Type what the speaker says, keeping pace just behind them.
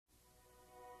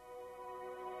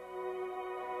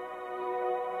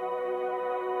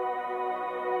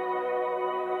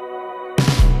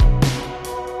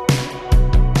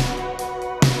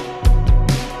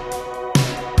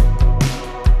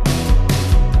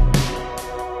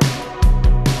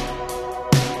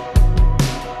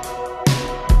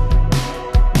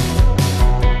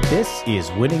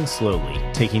is Winning Slowly,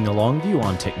 taking the long view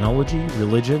on technology,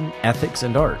 religion, ethics,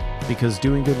 and art, because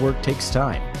doing good work takes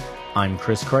time. I'm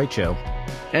Chris Krycho.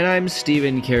 And I'm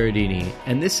Stephen Carradini,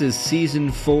 and this is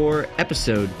Season 4,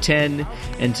 Episode 10,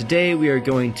 and today we are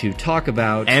going to talk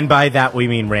about... And by that we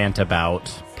mean rant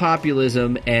about...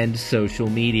 populism and social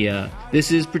media.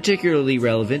 This is particularly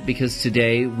relevant because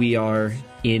today we are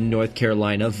in North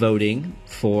Carolina voting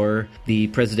for the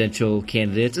presidential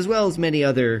candidates, as well as many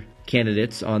other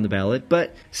candidates on the ballot.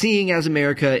 But seeing as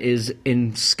America is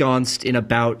ensconced in a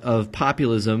bout of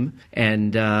populism,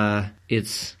 and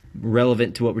it's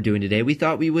relevant to what we're doing today, we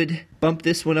thought we would bump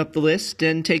this one up the list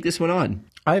and take this one on.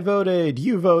 I voted,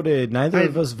 you voted, neither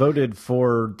of us voted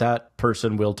for that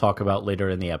person we'll talk about later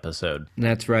in the episode.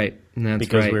 That's right.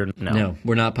 Because right. No,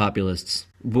 we're not populists.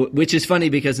 Which is funny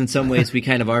because in some ways we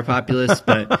kind of are populists,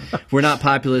 but we're not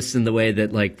populists in the way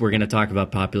that, like, we're going to talk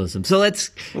about populism. So let's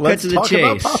cut to the talk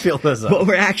chase. About populism. What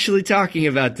we're actually talking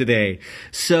about today.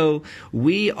 So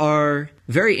we are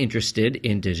very interested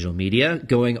in digital media,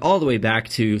 going all the way back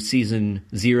to Season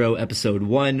 0, Episode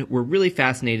 1. We're really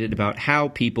fascinated about how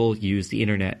people use the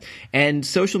internet. And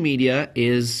social media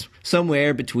is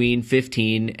somewhere between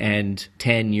 15 and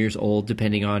 10 years old,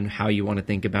 depending on how you want to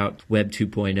think about Web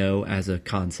 2.0 as a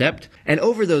concept. And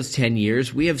over those 10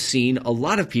 years, we have seen a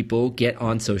lot of people get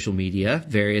on social media,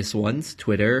 various ones,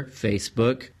 Twitter,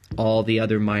 Facebook, all the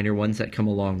other minor ones that come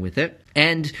along with it.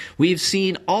 And we've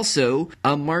seen also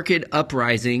a marked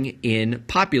uprising in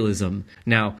populism.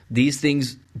 Now, these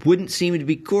things wouldn't seem to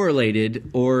be correlated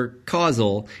or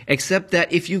causal, except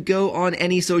that if you go on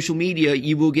any social media,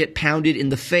 you will get pounded in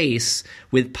the face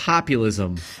with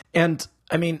populism. And,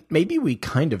 I mean, maybe we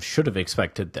kind of should have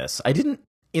expected this. I didn't.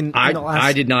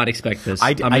 I did not expect this.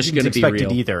 I I'm just going to be expect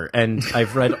real. it either. And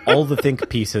I've read all the think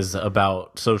pieces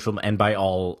about social, and by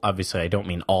all, obviously, I don't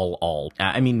mean all.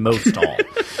 I mean most all.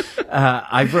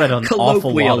 I've read an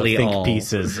awful lot of think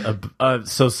pieces,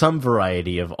 so some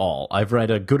variety of all. I've read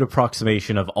a good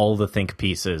approximation of all the think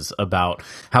pieces about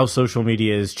how social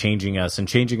media is changing us and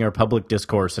changing our public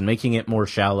discourse and making it more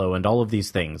shallow and all of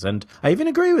these things. And I even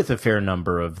agree with a fair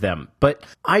number of them. But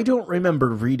I don't remember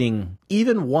reading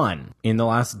even one in the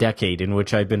last decade in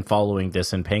which I've been following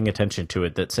this and paying attention to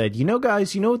it that said, you know,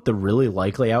 guys, you know what the really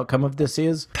likely outcome of this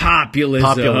is?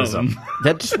 Populism.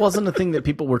 That just wasn't a thing that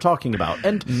people were talking about.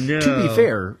 And no. To be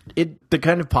fair, the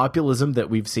kind of populism that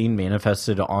we've seen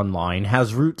manifested online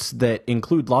has roots that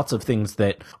include lots of things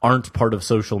that aren't part of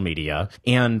social media,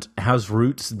 and has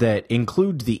roots that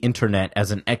include the internet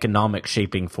as an economic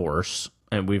shaping force.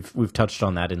 And we've touched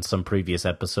on that in some previous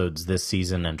episodes this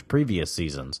season and previous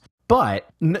seasons. But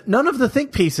none of the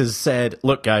think pieces said,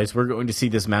 look, guys, we're going to see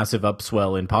this massive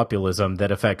upswell in populism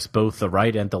that affects both the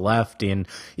right and the left in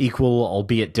equal,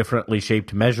 albeit differently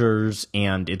shaped measures,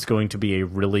 and it's going to be a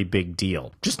really big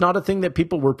deal. Just not a thing that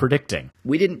people were predicting.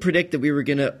 We didn't predict that we were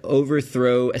going to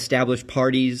overthrow established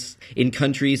parties in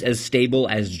countries as stable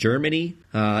as Germany.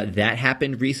 That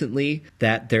happened recently,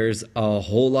 that there's a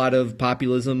whole lot of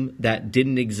populism that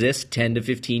didn't exist 10 to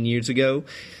 15 years ago,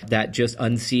 that just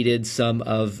unseated some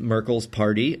of Merkel's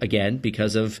party, again,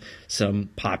 because of some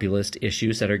populist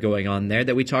issues that are going on there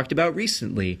that we talked about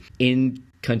recently. In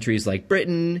countries like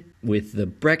Britain, with the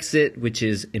Brexit, which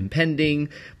is impending,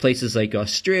 places like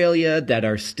Australia that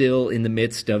are still in the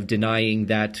midst of denying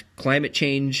that climate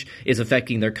change is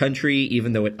affecting their country,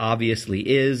 even though it obviously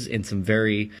is in some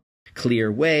very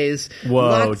clear ways.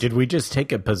 Whoa, did we just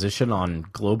take a position on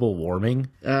global warming?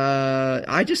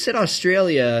 I just said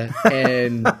Australia,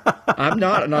 and I'm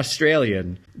not an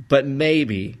Australian, but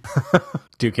maybe.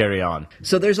 Do carry on.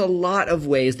 So there's a lot of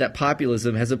ways that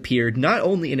populism has appeared, not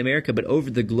only in America, but over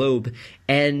the globe,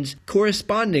 and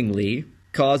correspondingly,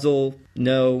 causal,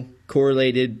 no,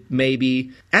 correlated,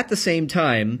 maybe. At the same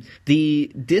time,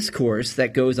 the discourse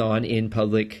that goes on in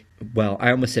public, well,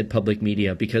 I almost said public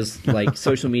media because, like,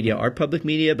 social media are public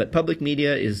media, but public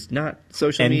media is not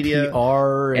social media.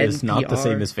 NPR is not the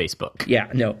same as Facebook. Yeah,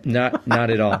 no, not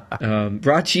at all.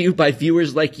 Brought to you by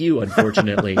viewers like you,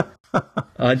 unfortunately.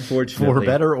 For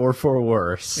better or for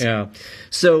worse. Yeah.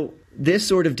 So this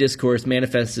sort of discourse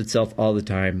manifests itself all the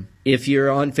time. If you're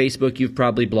on Facebook, you've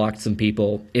probably blocked some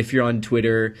people. If you're on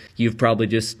Twitter, you've probably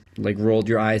just rolled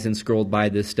your eyes and scrolled by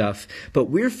this stuff. But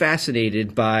we're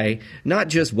fascinated by not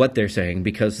just what they're saying,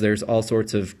 because there's all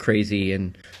sorts of crazy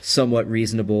and somewhat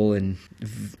reasonable and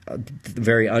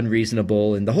very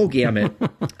unreasonable and the whole gamut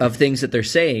of things that they're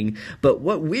saying. But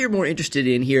what we're more interested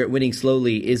in here at Winning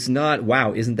Slowly is not,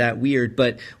 wow, isn't that weird?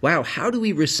 But, wow, how do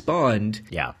we respond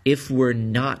if we're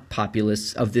not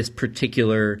populists of this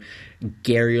particular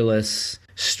garrulous,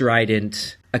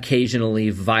 strident, occasionally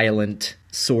violent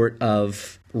sort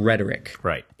of rhetoric.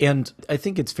 Right. And I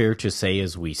think it's fair to say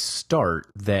as we start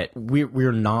that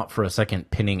we're not for a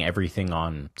second pinning everything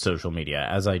on social media.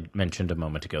 As I mentioned a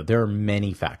moment ago, there are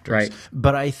many factors. Right.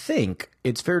 But I think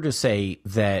it's fair to say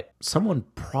that someone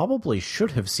probably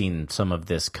should have seen some of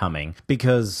this coming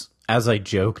because, as I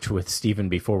joked with Stephen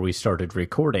before we started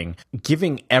recording,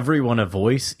 giving everyone a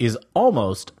voice is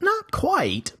almost, not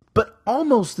quite, but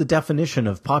almost the definition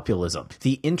of populism.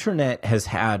 The internet has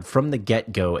had from the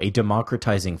get-go a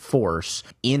democratizing force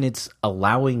in its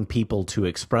allowing people to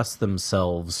express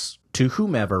themselves to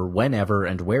whomever, whenever,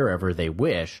 and wherever they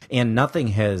wish, and nothing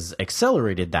has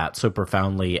accelerated that so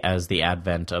profoundly as the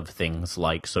advent of things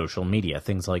like social media,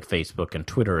 things like Facebook and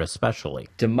Twitter especially.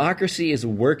 Democracy is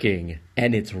working,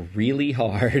 and it's really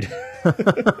hard.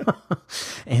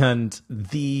 And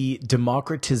the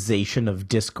democratization of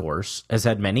discourse has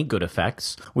had many good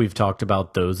effects. We've talked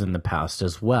about those in the past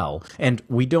as well. And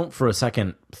we don't for a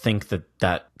second think that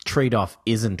that trade-off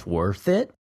isn't worth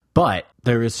it. But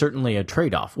there is certainly a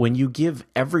trade-off. When you give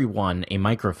everyone a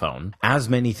microphone, as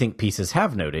many think pieces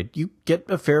have noted, you get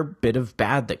a fair bit of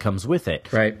bad that comes with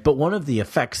it. Right. But one of the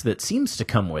effects that seems to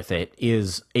come with it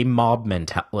is a mob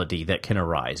mentality that can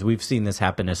arise. We've seen this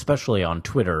happen especially on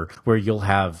Twitter, where you'll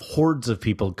have hordes of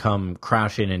people come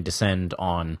crash in and descend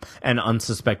on an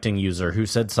unsuspecting user who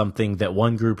said something that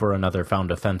one group or another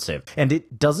found offensive. And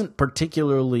it doesn't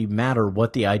particularly matter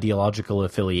what the ideological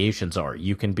affiliations are.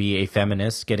 You can be a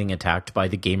feminist getting attacked by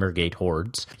the Gamergate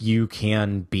hordes. You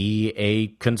can be a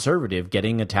conservative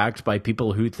getting attacked by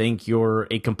people who think you're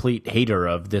a complete hater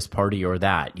of this party or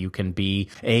that. You can be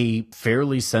a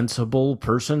fairly sensible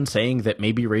person saying that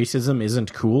maybe racism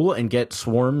isn't cool and get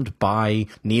swarmed by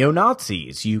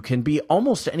neo-Nazis. You can be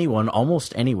almost anyone,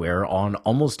 almost anywhere, on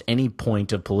almost any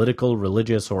point of political,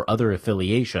 religious, or other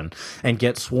affiliation and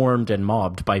get swarmed and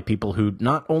mobbed by people who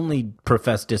not only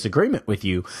profess disagreement with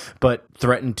you, but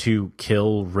threaten to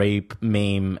kill, rape,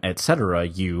 maim, etc.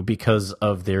 you because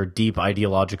of their deep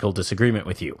ideological disagreement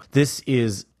with you. This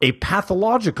is a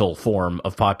pathological form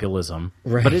of populism,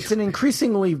 right, but it's an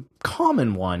increasingly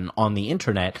common one on the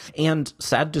internet. And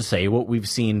sad to say, what we've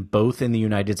seen both in the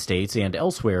United States and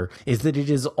elsewhere is that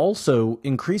it is also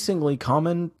increasingly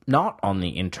common not on the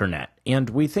internet.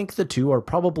 And we think the two are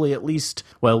probably at least,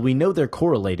 well, we know they're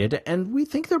correlated, and we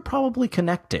think they're probably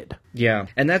connected. Yeah,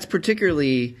 and that's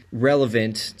particularly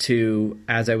relevant to,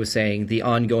 as I was saying, the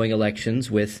ongoing elections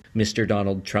with Mr.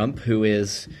 Donald Trump, who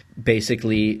is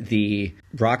basically the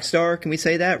rock star, can we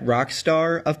say that? Rock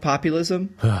star of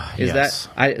populism? Is yes.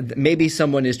 that? Maybe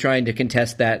someone is trying to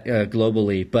contest that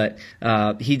globally, but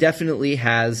he definitely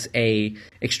has a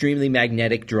extremely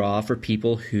magnetic draw for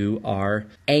people who are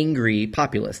angry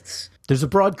populists. There's a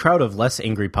broad crowd of less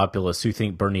angry populists who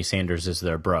think Bernie Sanders is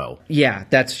their bro. Yeah,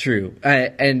 that's true.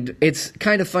 And it's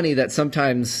kind of funny that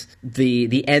sometimes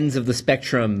the ends of the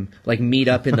spectrum like meet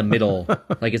up in the middle.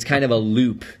 Like it's kind of a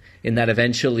loop in that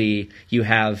eventually you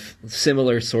have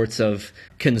similar sorts of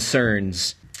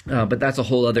concerns. But that's a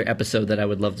whole other episode that I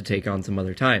would love to take on some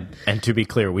other time. And to be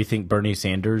clear, we think Bernie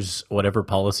Sanders, whatever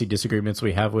policy disagreements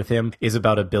we have with him, is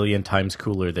about 1 billion times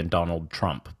cooler than Donald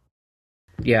Trump.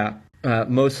 Yeah.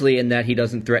 Mostly in that he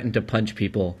doesn't threaten to punch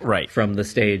people right from the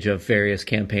stage of various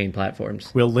campaign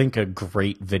platforms. We'll link a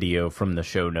great video from the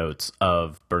show notes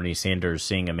of Bernie Sanders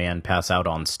seeing a man pass out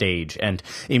on stage and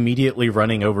immediately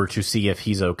running over to see if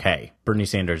he's okay. Bernie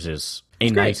Sanders is a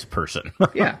nice person.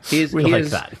 Yeah, we like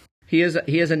that. He is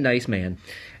a nice man.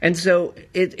 And so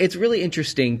it's really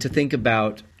interesting to think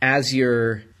about as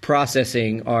you're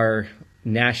processing our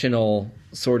national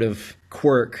sort of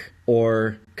quirk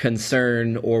or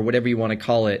concern or whatever you want to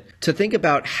call it, to think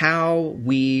about how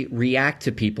we react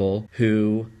to people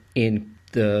who, in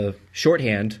the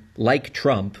shorthand, like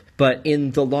Trump, but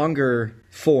in the longer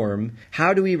form,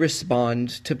 how do we respond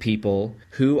to people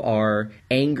who are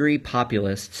angry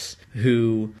populists,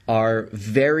 who are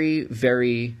very,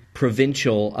 very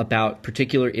provincial about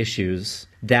particular issues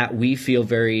that we feel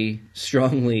very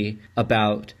strongly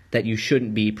about that you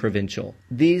shouldn't be provincial.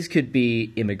 These could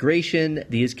be immigration,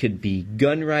 these could be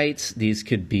gun rights, these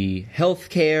could be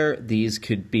healthcare, these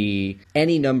could be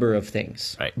any number of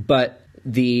things. Right. But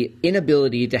the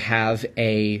inability to have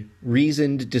a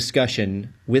reasoned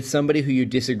discussion with somebody who you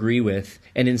disagree with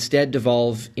and instead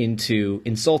devolve into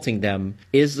insulting them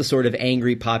is the sort of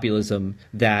angry populism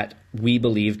that we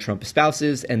believe Trump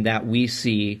espouses and that we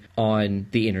see on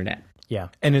the internet. Yeah.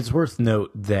 And it's worth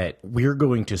note that we're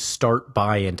going to start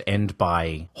by and end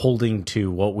by holding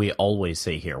to what we always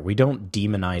say here. We don't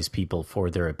demonize people for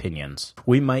their opinions.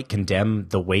 We might condemn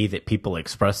the way that people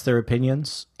express their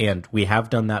opinions, and we have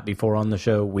done that before on the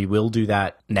show. We will do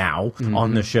that now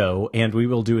on the show, and we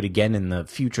will do it again in the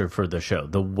future for the show.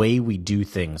 The way we do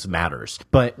things matters.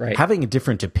 But having a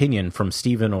different opinion from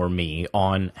Stephen or me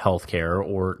on healthcare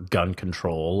or gun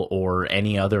control or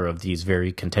any other of these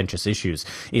very contentious issues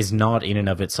is not in and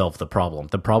of itself the problem.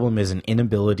 The problem is an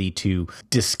inability to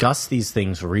discuss these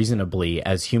things reasonably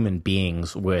as human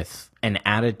beings with an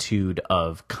attitude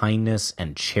of kindness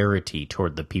and charity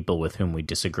toward the people with whom we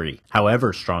disagree,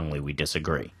 however strongly we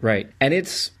disagree. Right. And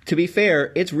it's, to be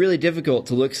fair, it's really difficult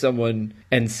to look someone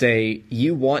and say,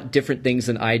 you want different things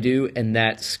than I do, and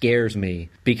that scares me.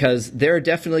 Because there are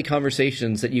definitely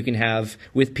conversations that you can have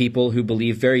with people who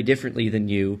believe very differently than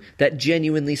you that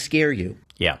genuinely scare you.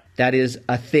 Yeah. That is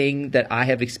a thing that I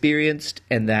have experienced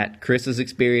and that Chris has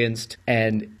experienced,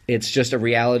 and it's just a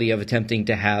reality of attempting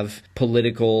to have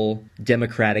political,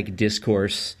 democratic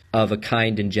discourse of a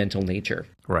kind and gentle nature.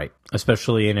 Right.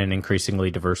 Especially in an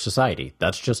increasingly diverse society.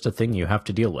 That's just a thing you have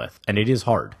to deal with. And it is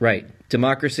hard. Right.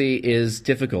 Democracy is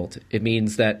difficult. It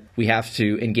means that we have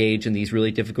to engage in these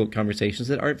really difficult conversations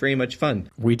that aren't very much fun.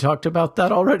 We talked about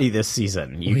that already this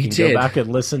season. You can go back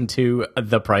and listen to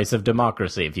The Price of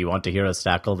Democracy if you want to hear us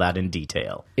tackle that in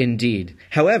detail. Indeed.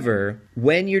 However,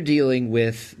 when you're dealing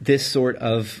with this sort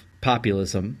of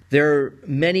populism, there are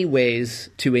many ways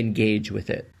to engage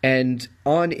with it. And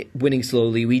on Winning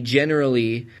Slowly, we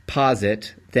generally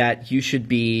posit that you should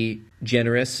be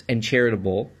generous and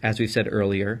charitable, as we said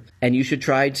earlier, and you should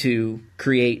try to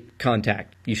create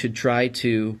contact. You should try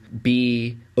to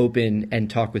be open and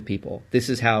talk with people. This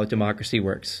is how democracy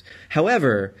works.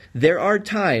 However, there are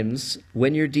times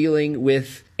when you're dealing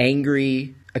with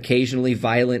angry, occasionally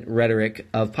violent rhetoric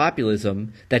of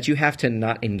populism that you have to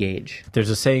not engage. There's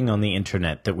a saying on the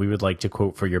internet that we would like to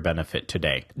quote for your benefit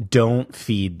today. Don't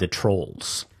feed the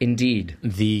trolls. Indeed.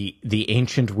 The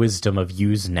ancient wisdom of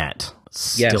Usenet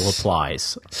still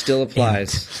applies. Still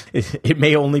applies. It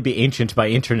may only be ancient by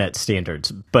internet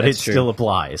standards, but it still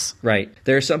applies. Right.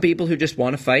 There are some people who just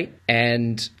want to fight,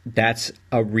 and that's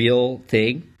a real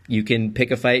thing. You can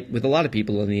pick a fight with a lot of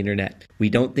people on the internet. We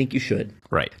don't think you should.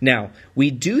 Right. Now, we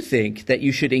do think that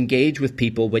you should engage with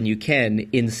people when you can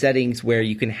in settings where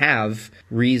you can have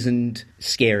reasoned,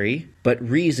 scary, but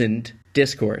reasoned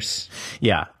discourse.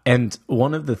 Yeah. And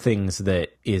one of the things that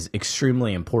is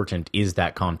extremely important is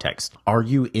that context. Are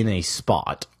you in a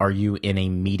spot? Are you in a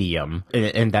medium?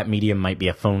 And that medium might be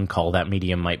a phone call. That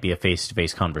medium might be a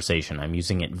face-to-face conversation. I'm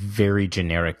using it very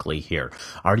generically here.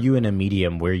 Are you in a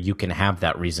medium where you can have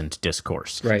that reasoned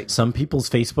discourse? Right. Some people's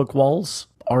Facebook walls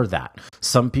are that.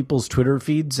 Some people's Twitter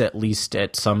feeds, at least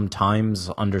at some times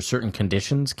under certain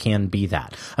conditions, can be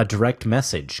that. A direct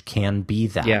message can be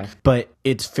that. Yeah. But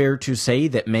it's fair to say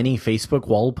that many Facebook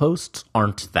wall posts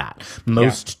aren't that.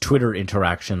 Most Twitter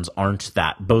interactions aren't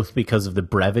that, both because of the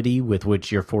brevity with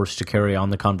which you're forced to carry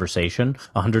on the conversation.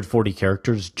 140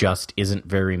 characters just isn't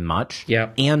very much.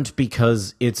 Yeah. And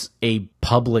because it's a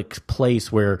public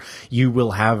place where you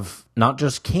will have, not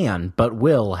just can, but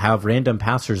will have random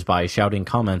passersby shouting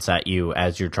comments at you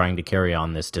as you're trying to carry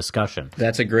on this discussion.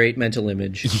 That's a great mental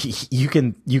image. You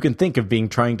can think of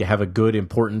trying to have a good,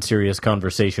 important, serious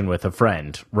conversation with a friend,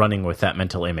 running with that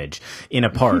mental image in a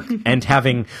park, and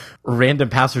having random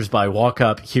passersby walk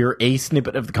up, hear a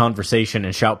snippet of the conversation,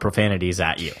 and shout profanities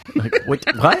at you. Like,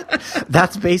 what?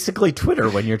 That's basically Twitter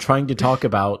when you're trying to talk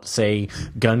about, say,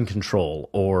 gun control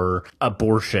or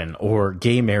abortion or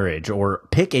gay marriage, or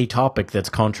pick a topic that's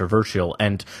controversial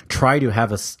and try to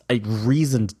have a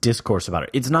reasoned discourse about it.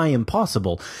 It's nigh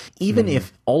impossible, even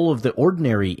if all of the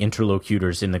ordinary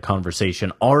interlocutors in the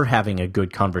conversation are having a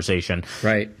good conversation.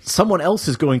 Right. Someone else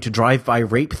is going to drive-by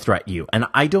rape threat you. And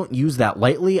I don't use that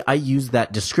lightly. I use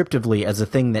that descriptively as a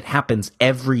thing that happens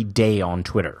every day on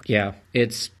Twitter. Yeah,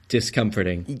 it's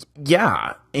discomforting.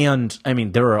 Yeah. And I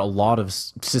mean, there are a lot of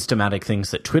systematic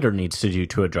things that Twitter needs to do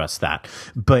to address that.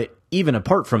 But even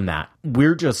apart from that,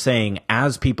 we're just saying,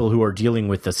 as people who are dealing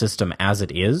with the system as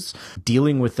it is,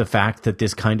 dealing with the fact that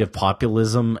this kind of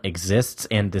populism exists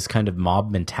and this kind of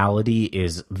mob mentality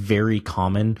is very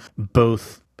common,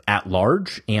 both at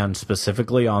large and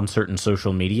specifically on certain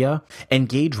social media,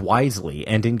 engage wisely.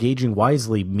 And engaging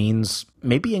wisely means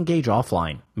maybe engage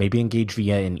offline, maybe engage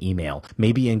via an email,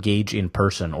 maybe engage in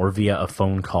person or via a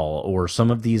phone call or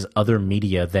some of these other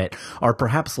media that are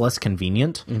perhaps less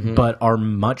convenient, but are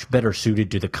much better suited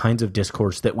to the kinds of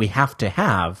discourse that we have to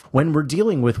have when we're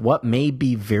dealing with what may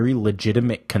be very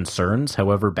legitimate concerns,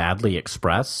 however badly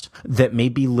expressed, that may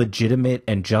be legitimate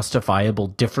and justifiable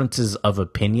differences of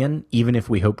opinion, even if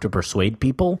we hope to persuade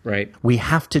people. Right. We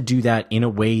have to do that in a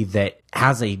way that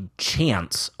has a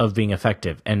chance of being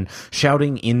effective. And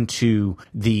shouting into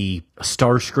the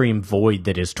Starscream void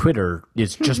that is Twitter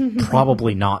is just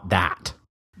probably not that.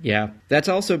 Yeah, that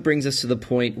also brings us to the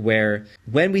point where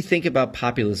when we think about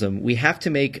populism, we have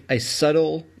to make a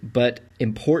subtle but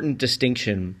important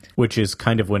distinction. Which is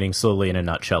kind of winning slowly in a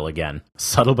nutshell again.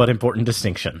 Subtle but important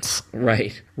distinctions.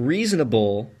 Right.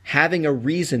 Reasonable, having a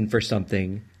reason for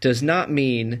something, does not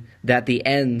mean that the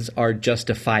ends are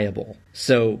justifiable.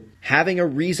 So having a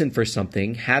reason for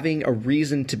something, having a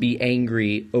reason to be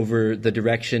angry over the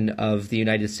direction of the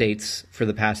United States for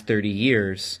the past 30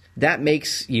 years, that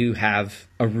makes you have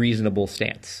a reasonable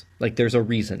stance. Like there's a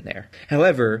reason there.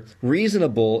 However,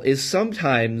 reasonable is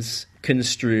sometimes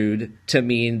construed to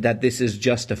mean that this is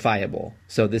justifiable.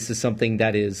 So this is something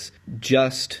that is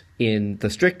just in the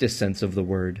strictest sense of the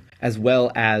word, as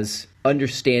well as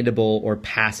understandable or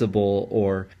passable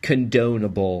or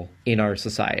condonable in our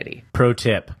society. Pro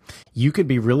tip. You could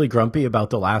be really grumpy about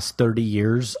the last 30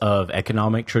 years of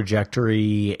economic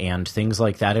trajectory and things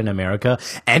like that in America,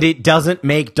 and it doesn't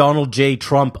make Donald J.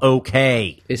 Trump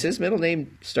okay. Is his middle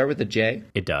name start with a J?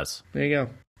 It does. There you go.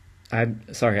 I'm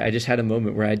sorry, I just had a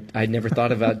moment where I'd never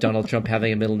thought about Donald Trump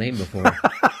having a middle name before.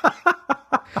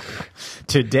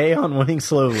 Today on Winning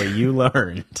Slowly, you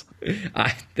learned.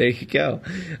 There you go.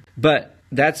 But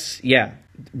that's,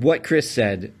 what Chris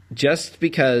said. Just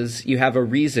because you have a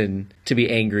reason to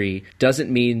be angry doesn't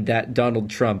mean that Donald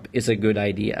Trump is a good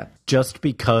idea. Just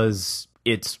because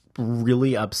it's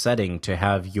really upsetting to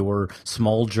have your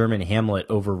small German hamlet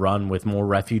overrun with more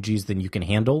refugees than you can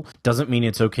handle doesn't mean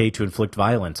it's okay to inflict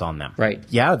violence on them. Right.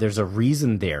 Yeah, there's a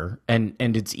reason there, and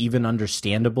it's even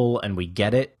understandable, and we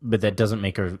get it, but that doesn't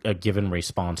make a given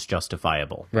response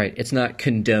justifiable. Right. It's not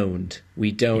condoned.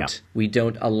 We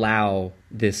don't allow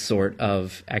this sort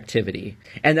of activity.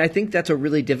 And I think that's a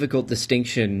really difficult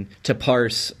distinction to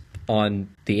parse on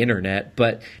the internet,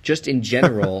 but just in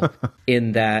general,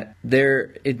 in that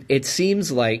it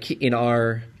seems like in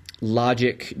our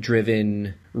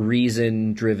logic-driven,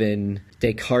 reason-driven,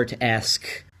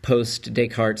 Descartes-esque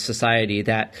post-Descartes society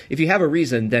that if you have a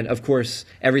reason, then of course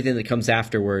everything that comes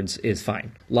afterwards is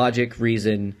fine. Logic,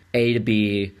 reason, A to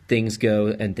B, things go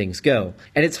and things go.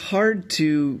 And it's hard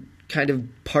to kind of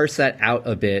parse that out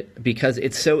a bit because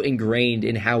it's so ingrained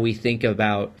in how we think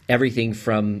about everything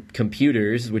from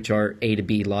computers, which are A to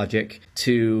B logic,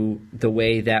 to the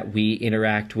way that we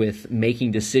interact with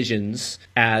making decisions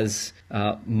as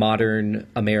modern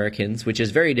Americans, which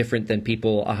is very different than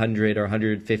people 100 or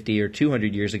 150 or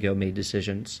 200 years ago made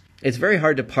decisions. It's very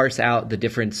hard to parse out the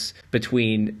difference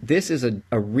between this is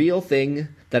a real thing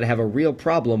that I have a real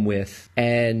problem with,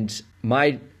 and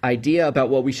my idea about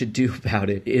what we should do about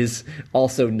it is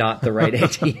also not the right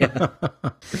idea.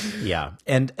 Yeah.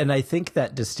 And I think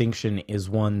that distinction is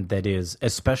one that is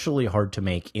especially hard to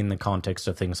make in the context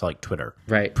of things like Twitter.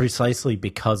 Right. Precisely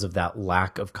because of that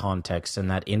lack of context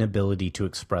and that inability to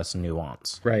express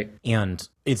nuance. Right. And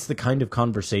it's the kind of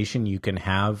conversation you can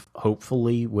have,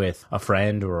 hopefully, with a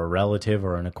friend or a relative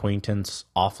or an acquaintance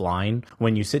offline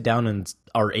when you sit down and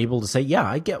are able to say, yeah,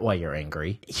 I get why you're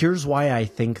angry. Here's why I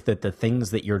think that the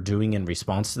things that you're doing in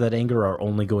response to that anger are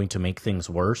only going to make things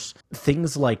worse.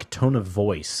 Things like tone of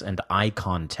voice and eye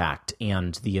contact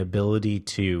and the ability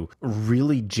to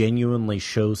really genuinely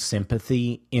show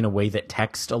sympathy in a way that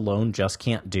text alone just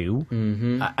can't do.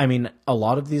 Mm-hmm. I mean, a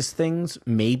lot of these things,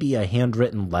 maybe a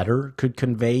handwritten letter could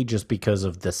convey just because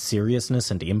of the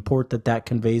seriousness and import that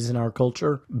conveys in our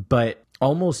culture. But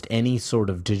almost any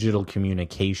sort of digital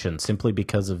communication, simply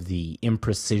because of the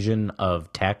imprecision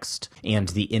of text and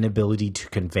the inability to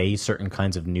convey certain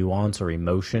kinds of nuance or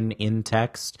emotion in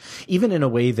text, even in a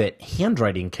way that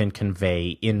handwriting can convey,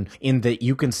 in that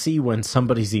you can see when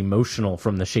somebody's emotional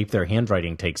from the shape their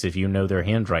handwriting takes if you know their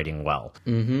handwriting well.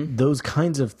 Mm-hmm. Those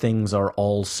kinds of things are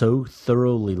all so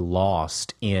thoroughly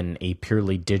lost in a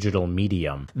purely digital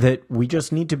medium that we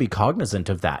just need to be cognizant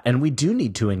of that. And we do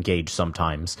need to engage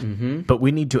sometimes. Mm-hmm. But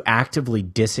we need to actively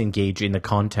disengage in the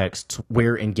contexts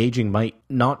where engaging might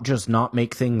not just not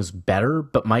make things better,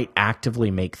 but might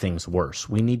actively make things worse.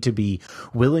 We need to be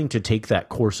willing to take that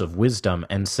course of wisdom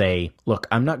and say, look,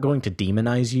 I'm not going to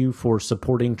demonize you for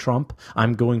supporting Trump.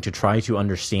 I'm going to try to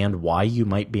understand why you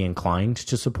might be inclined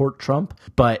to support Trump,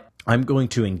 but I'm going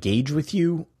to engage with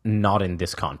you, not in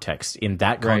this context, in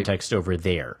that context over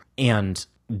there. And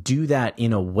do that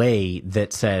in a way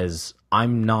that says,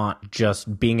 I'm not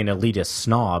just being an elitist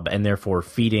snob and therefore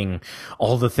feeding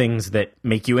all the things that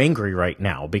make you angry right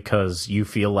now because you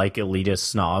feel like elitist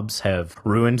snobs have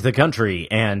ruined the country.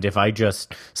 And if I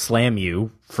just slam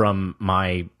you from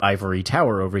my ivory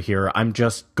tower over here, I'm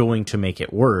just going to make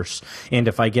it worse. And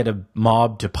if I get a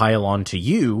mob to pile onto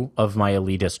you of my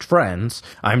elitist friends,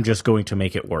 I'm just going to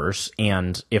make it worse.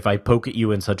 And if I poke at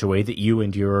you in such a way that you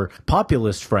and your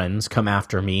populist friends come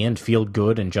after me and feel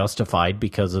good and justified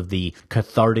because of the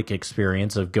cathartic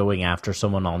experience of going after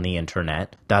someone on the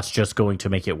internet, that's just going to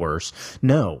make it worse.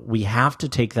 No, we have to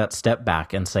take that step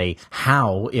back and say,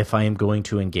 how, if I am going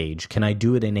to engage, can I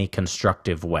do it in a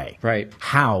constructive way? Right.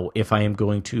 How, if I am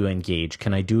going to engage,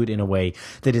 can I do it in a way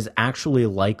that is actually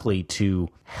likely to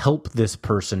help this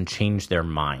person change their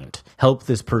mind, help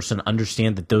this person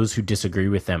understand that those who disagree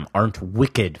with them aren't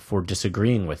wicked for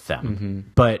disagreeing with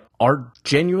them, but are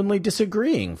genuinely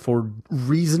disagreeing for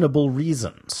reasonable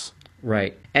reasons.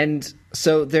 Right. And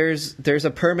so there's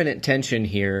a permanent tension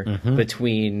here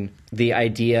between the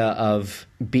idea of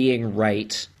being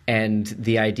right and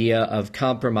the idea of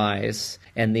compromise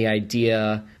and the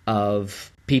idea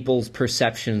of people's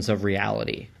perceptions of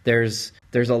reality. There's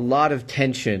a lot of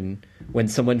tension when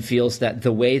someone feels that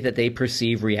the way that they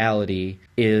perceive reality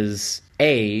is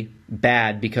A,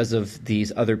 bad because of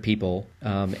these other people,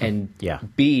 and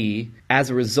B,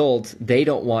 as a result, they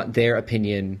don't want their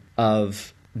opinion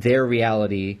of their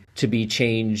reality to be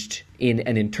changed in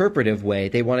an interpretive way.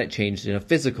 They want it changed in a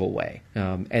physical way.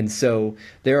 And so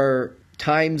there are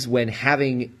times when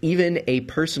having even a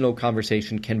personal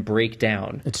conversation can break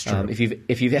down. It's true.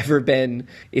 If you've ever been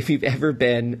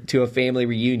to a family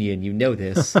reunion, you know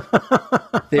this.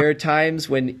 There are times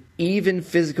when even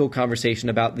physical conversation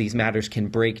about these matters can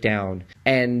break down,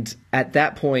 and at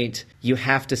that point, you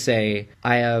have to say,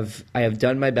 I have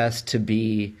done my best to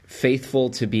be faithful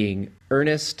to being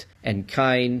earnest and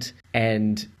kind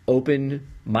and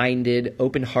open-minded,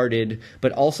 open-hearted,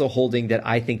 but also holding that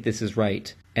I think this is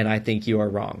right and I think you are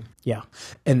wrong. Yeah.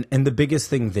 And the biggest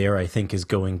thing there, I think, is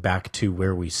going back to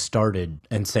where we started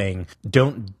and saying,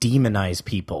 don't demonize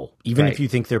people, even if you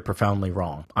think they're profoundly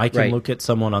wrong. I can look at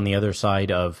someone on the other side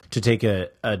of, to take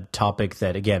a topic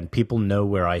that, again, people know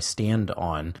where I stand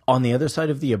on the other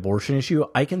side of the abortion issue,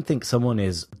 I can think someone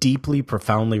is deeply,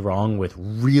 profoundly wrong with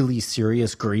really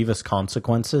serious, grievous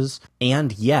consequences,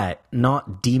 and yet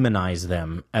not demonize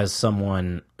them as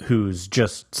someone who's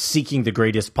just seeking the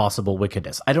greatest possible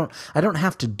wickedness. I don't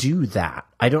have to do that.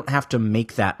 I don't have to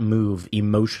make that move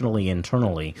emotionally,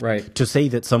 internally, to say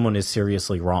that someone is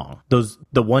seriously wrong.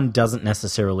 The one doesn't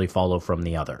necessarily follow from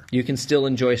the other. You can still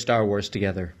enjoy Star Wars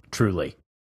together. Truly.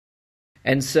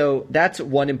 And so that's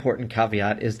one important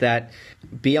caveat, is that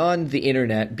beyond the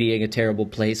internet being a terrible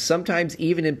place, sometimes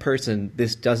even in person,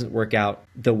 this doesn't work out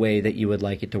the way that you would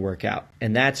like it to work out.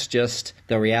 And that's just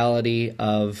the reality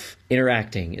of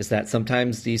interacting, is that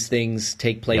sometimes these things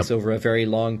take place over a very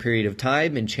long period of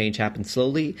time and change happens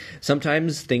slowly.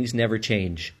 Sometimes things never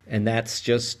change, and that's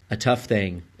just a tough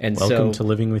thing. And welcome to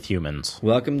living with humans.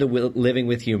 Welcome to living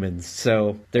with humans.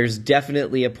 So there's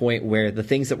definitely a point where the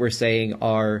things that we're saying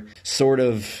are sort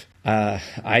of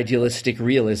idealistic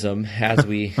realism, as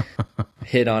we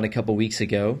hit on a couple weeks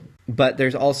ago. But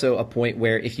there's also a point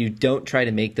where if you don't try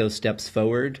to make those steps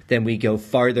forward, then we go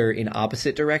farther in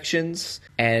opposite directions.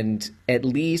 And at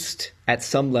least at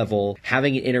some level,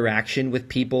 having an interaction with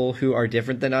people who are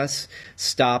different than us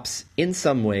stops in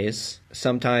some ways.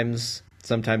 Sometimes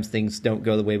things don't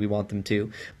go the way we want them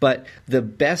to. But the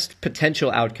best potential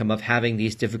outcome of having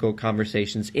these difficult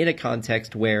conversations in a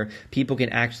context where people can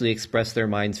actually express their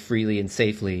minds freely and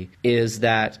safely is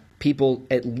that people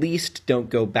at least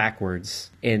don't go backwards,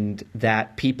 and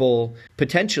that people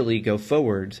potentially go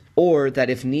forward, or that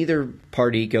if neither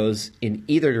party goes in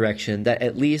either direction, that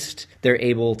at least they're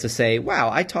able to say,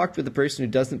 wow, I talked with a person who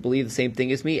doesn't believe the same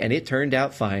thing as me, and it turned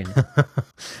out fine.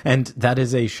 And that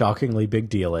is a shockingly big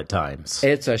deal at times.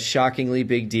 It's a shockingly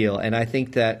big deal, and I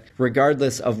think that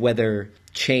regardless of whether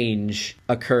change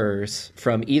occurs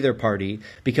from either party,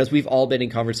 because we've all been in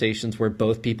conversations where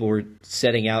both people were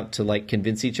setting out to like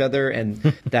convince each other, and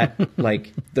that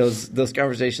like those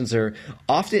conversations are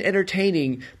often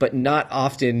entertaining but not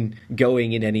often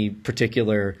going in any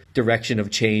particular direction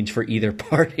of change for either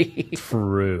party.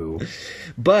 True.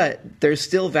 But there's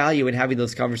still value in having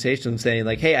those conversations, saying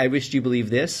like, hey, I wish you believe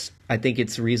this. I think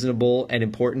it's reasonable and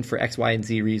important for X, Y, and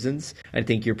Z reasons. I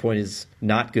think your point is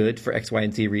not good for X, Y,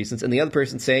 and Z reasons. And the other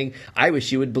person saying, I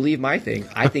wish you would believe my thing.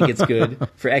 I think it's good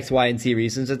for X, Y, and Z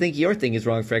reasons. I think your thing is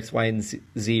wrong for X, Y, and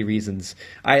Z reasons.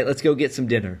 All right, let's go get some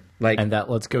dinner. And that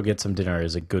let's go get some dinner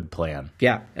is a good plan.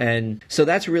 Yeah. And so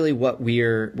that's really what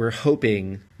we're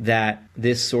hoping that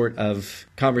this sort of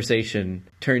conversation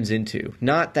turns into.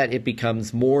 Not that it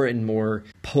becomes more and more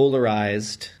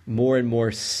polarized, more and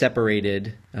more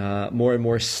separated, more and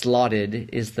more slotted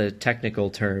is the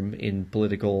technical term in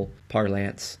political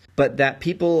parlance. But that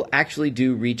people actually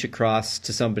do reach across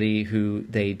to somebody who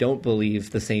they don't believe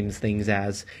the same things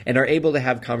as and are able to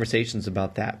have conversations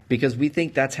about that. Because we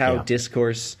think that's how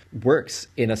discourse works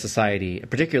in a society,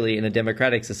 particularly in a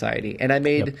democratic society. And I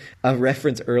made a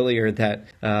reference earlier that,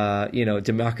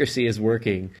 democracy is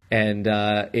working and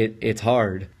it's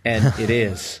hard. And it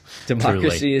is.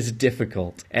 Democracy is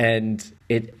difficult. And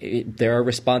there are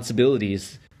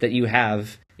responsibilities that you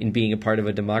have in being a part of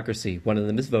a democracy. One of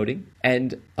them is voting,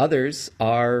 and others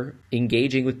are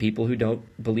engaging with people who don't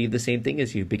believe the same thing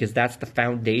as you, because that's the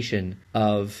foundation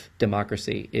of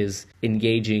democracy, is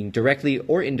engaging directly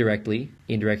or indirectly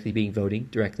being voting,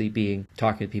 directly being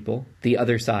talking to people, the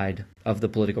other side of the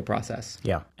political process.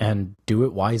 Yeah, and do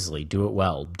it wisely, do it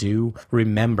well. Do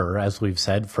remember, as we've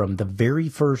said from the very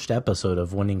first episode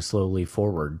of Winning Slowly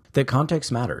Forward, that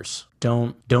context matters.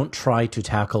 Don't try to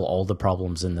tackle all the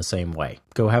problems in the same way.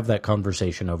 Go have that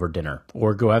conversation over dinner,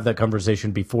 or go have that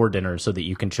conversation before dinner so that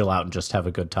you can chill out and just have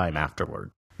a good time afterward.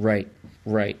 Right.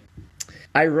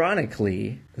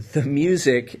 Ironically, the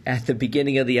music at the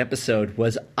beginning of the episode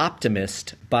was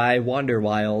Optimist by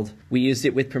Wanderwild. We used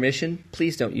it with permission.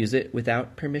 Please don't use it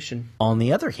without permission. On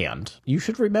the other hand, you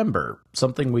should remember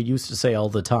something we used to say all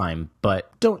the time,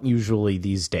 but don't usually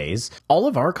these days. All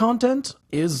of our content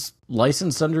is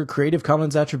licensed under Creative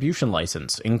Commons Attribution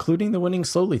License, including the Winning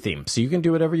Slowly theme, so you can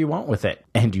do whatever you want with it.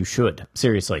 And you should.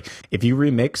 Seriously. If you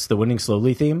remix the Winning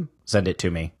Slowly theme, send it to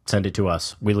me. Send it to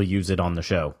us. We'll use it on the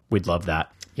show. We'd love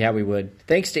that. Yeah, we would.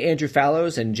 Thanks to Andrew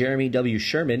Fallows and Jeremy W.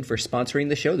 Sherman for sponsoring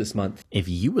the show this month. If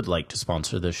you would like to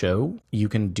sponsor the show, you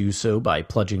can do so by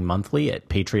pledging monthly at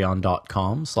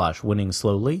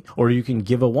patreon.com/winningslowly, or you can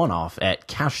give a one-off at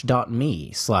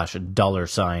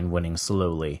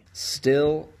cash.me/$winningslowly.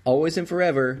 Still, always and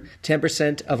forever,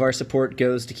 10% of our support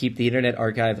goes to keep the Internet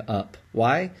Archive up.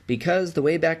 Why? Because the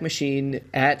Wayback Machine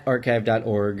at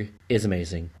archive.org is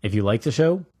amazing. If you like the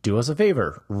show, do us a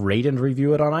favor. Rate and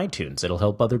review it on iTunes. It'll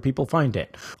help other people find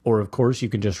it. Or, of course, you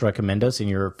can just recommend us in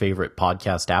your favorite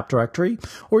podcast app directory,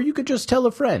 or you could just tell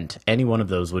a friend. Any one of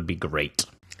those would be great.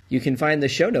 You can find the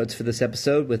show notes for this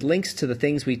episode with links to the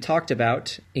things we talked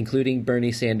about, including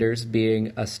Bernie Sanders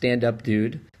being a stand-up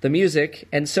dude, the music,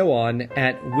 and so on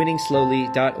at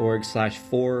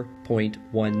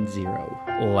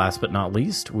winningslowly.org/4.10. Last but not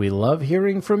least, we love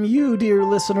hearing from you, dear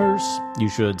listeners. You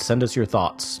should send us your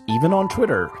thoughts, even on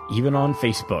Twitter, even on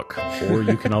Facebook, or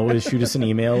you can always shoot us an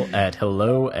email at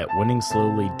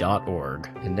hello@winningslowly.org.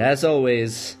 And as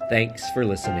always, thanks for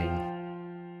listening.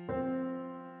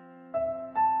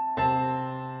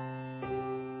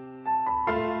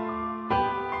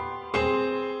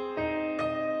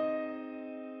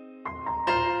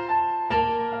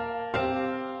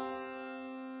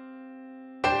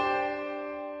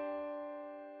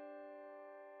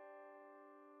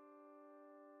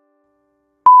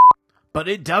 But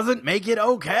it doesn't make it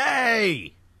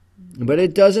okay. But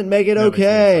it doesn't make it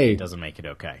okay. It doesn't make it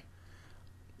okay.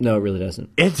 No, it really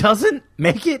doesn't. It doesn't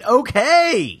make it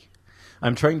okay.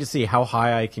 I'm trying to see how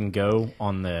high I can go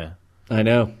on the... I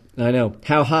know.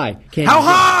 How high? How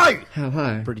high? How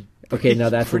high? Pretty okay, now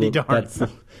that's pretty a little, darn.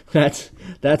 That's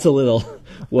a little...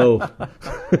 Whoa.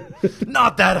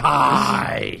 Not that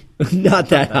high. Not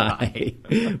that high.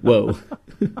 Whoa.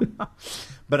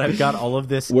 But I've got all of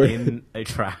this in a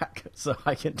track, so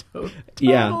I can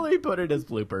totally put it as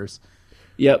bloopers.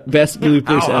 Yep, best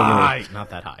bloopers ever. How high?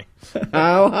 Not that high.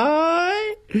 How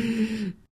high?